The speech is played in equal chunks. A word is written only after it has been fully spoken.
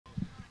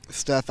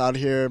Steph, out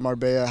here in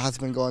Marbella, how's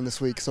it been going this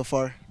week so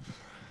far?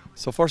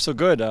 So far, so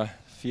good.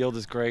 Field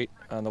is great,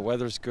 and the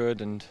weather's good,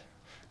 and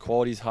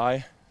quality's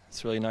high.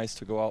 It's really nice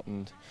to go out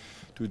and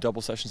do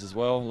double sessions as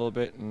well a little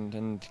bit,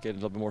 and get a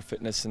little bit more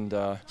fitness. And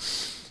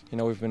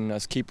we've been,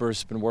 as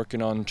keepers, been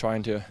working on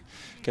trying to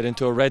get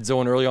into a red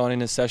zone early on in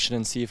the session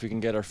and see if we can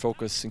get our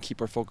focus and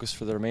keep our focus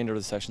for the remainder of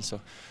the session. So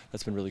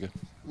that's been really good.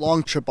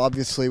 Long trip,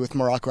 obviously, with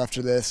Morocco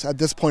after this. At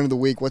this point of the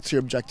week, what's your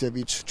objective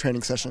each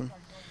training session?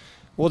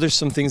 Well, there's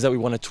some things that we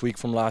want to tweak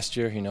from last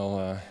year.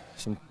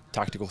 Some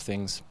tactical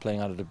things,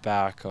 playing out of the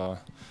back,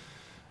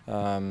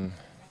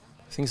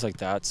 things like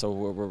that. So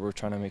we're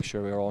trying to make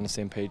sure we're all on the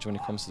same page when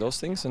it comes to those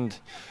things. And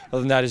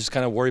other than that, is just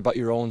kind of worry about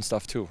your own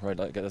stuff too, right?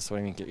 Like, that's what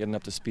I mean, getting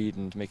up to speed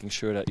and making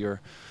sure that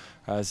you're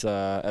as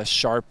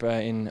sharp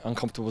in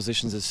uncomfortable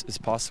positions as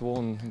possible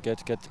and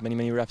get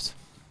many reps.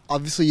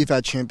 Obviously, you've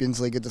had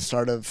Champions League at the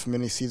start of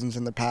many seasons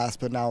in the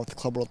past, but now with the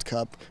Club World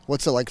Cup,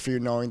 what's it like for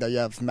you knowing that you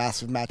have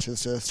massive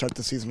matches to start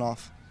the season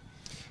off?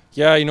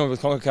 Yeah,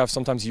 with CONCACAF,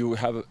 sometimes you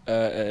have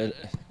a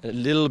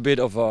little bit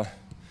of a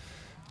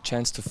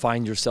chance to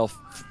find yourself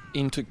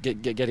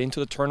get into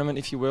the tournament,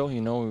 if you will.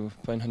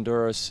 Playing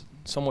Honduras,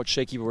 somewhat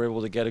shaky, but we're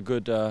able to get a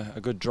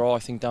good draw, I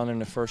think, down in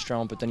the first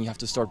round. But then you have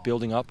to start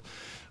building up.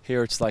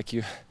 Here, it's like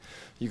you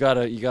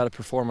gotta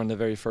perform on the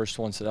very first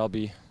one, so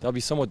that'll be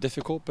somewhat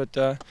difficult.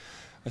 But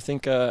I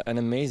think an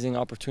amazing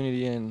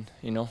opportunity, and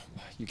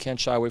you can't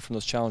shy away from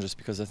those challenges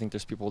because I think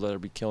there's people that will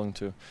be killing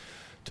to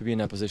be in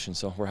that position.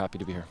 So we're happy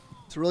to be here.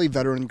 It's a really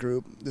veteran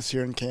group this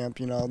year in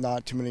camp.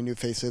 Not too many new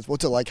faces.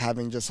 What's it like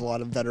having just a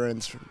lot of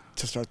veterans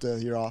to start the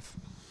year off?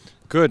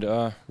 Good,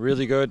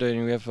 really good.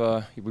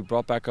 And we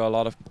brought back a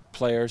lot of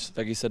players,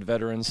 like you said,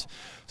 veterans.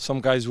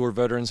 Some guys who were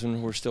veterans and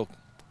who were still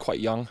quite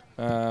young,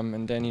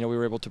 and then we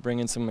were able to bring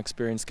in some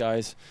experienced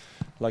guys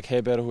like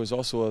Heber, who is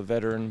also a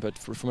veteran but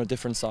from a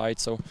different side.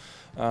 So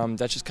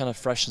that just kind of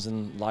freshens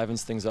and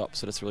livens things up.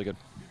 So that's really good.